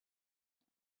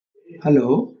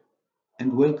Hello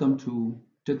and welcome to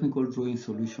Technical Drawing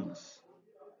Solutions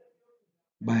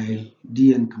by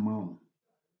D.N. Kamau.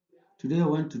 Today I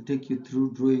want to take you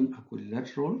through drawing a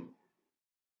quadrilateral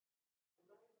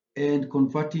and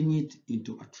converting it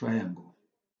into a triangle.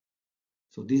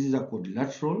 So this is a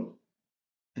quadrilateral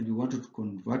and we wanted to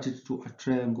convert it to a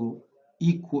triangle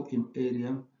equal in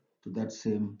area to that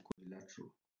same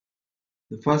quadrilateral.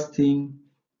 The first thing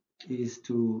is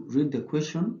to read the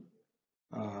question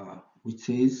which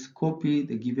says copy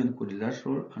the given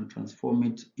quadrilateral and transform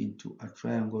it into a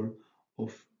triangle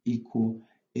of equal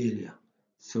area.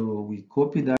 So we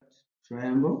copy that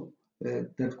triangle,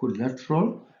 that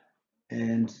quadrilateral,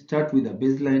 and start with a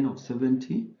baseline of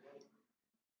 70,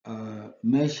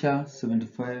 measure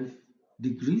 75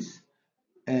 degrees,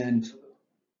 and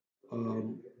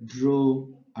draw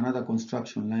another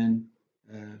construction line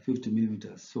 50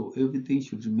 millimeters. So everything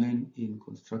should remain in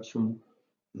construction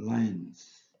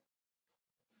lines.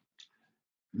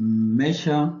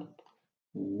 Measure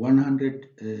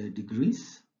 100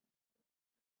 degrees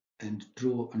and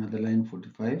draw another line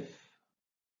 45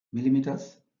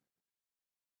 millimeters.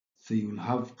 So you will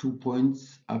have 2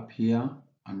 points up here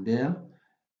and there.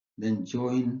 Then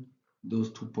join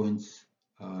those 2 points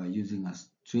using a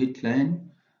straight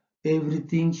line.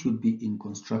 Everything should be in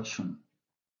construction.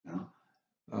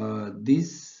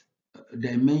 These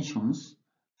dimensions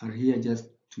are here just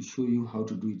to show you how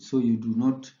to do it. So you do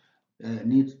not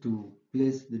need to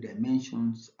place the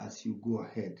dimensions as you go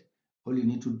ahead. All you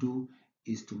need to do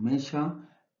is to measure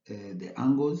the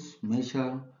angles,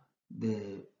 measure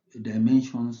the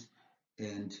dimensions,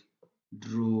 and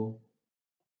draw.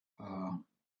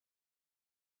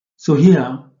 So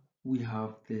here we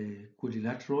have the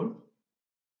quadrilateral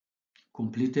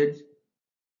completed.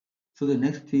 So the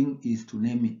next thing is to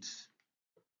name it.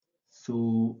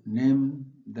 So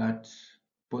name that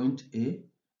point A,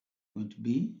 point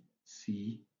B,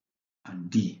 C, and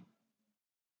D.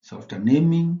 So after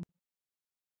naming,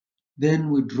 then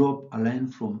we drop a line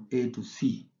from A to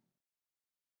C.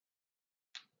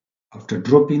 After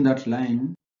dropping that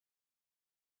line,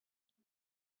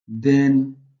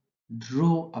 then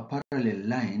draw a parallel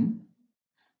line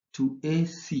to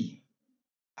AC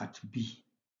at B.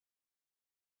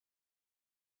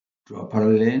 Draw a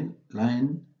parallel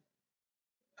line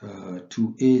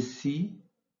to AC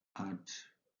at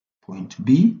point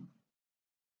B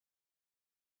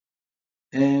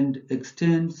and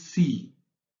extend C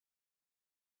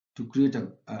to create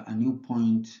a new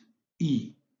point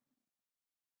E.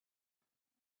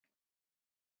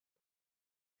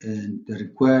 And the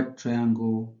required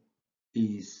triangle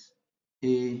is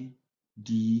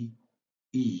ADE.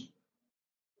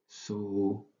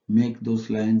 So make those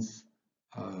lines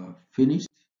finished.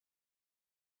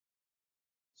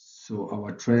 So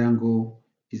our triangle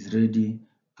is ready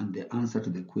and the answer to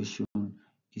the question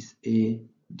is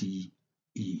ADE.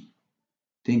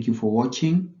 Thank you for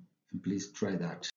watching and please try that.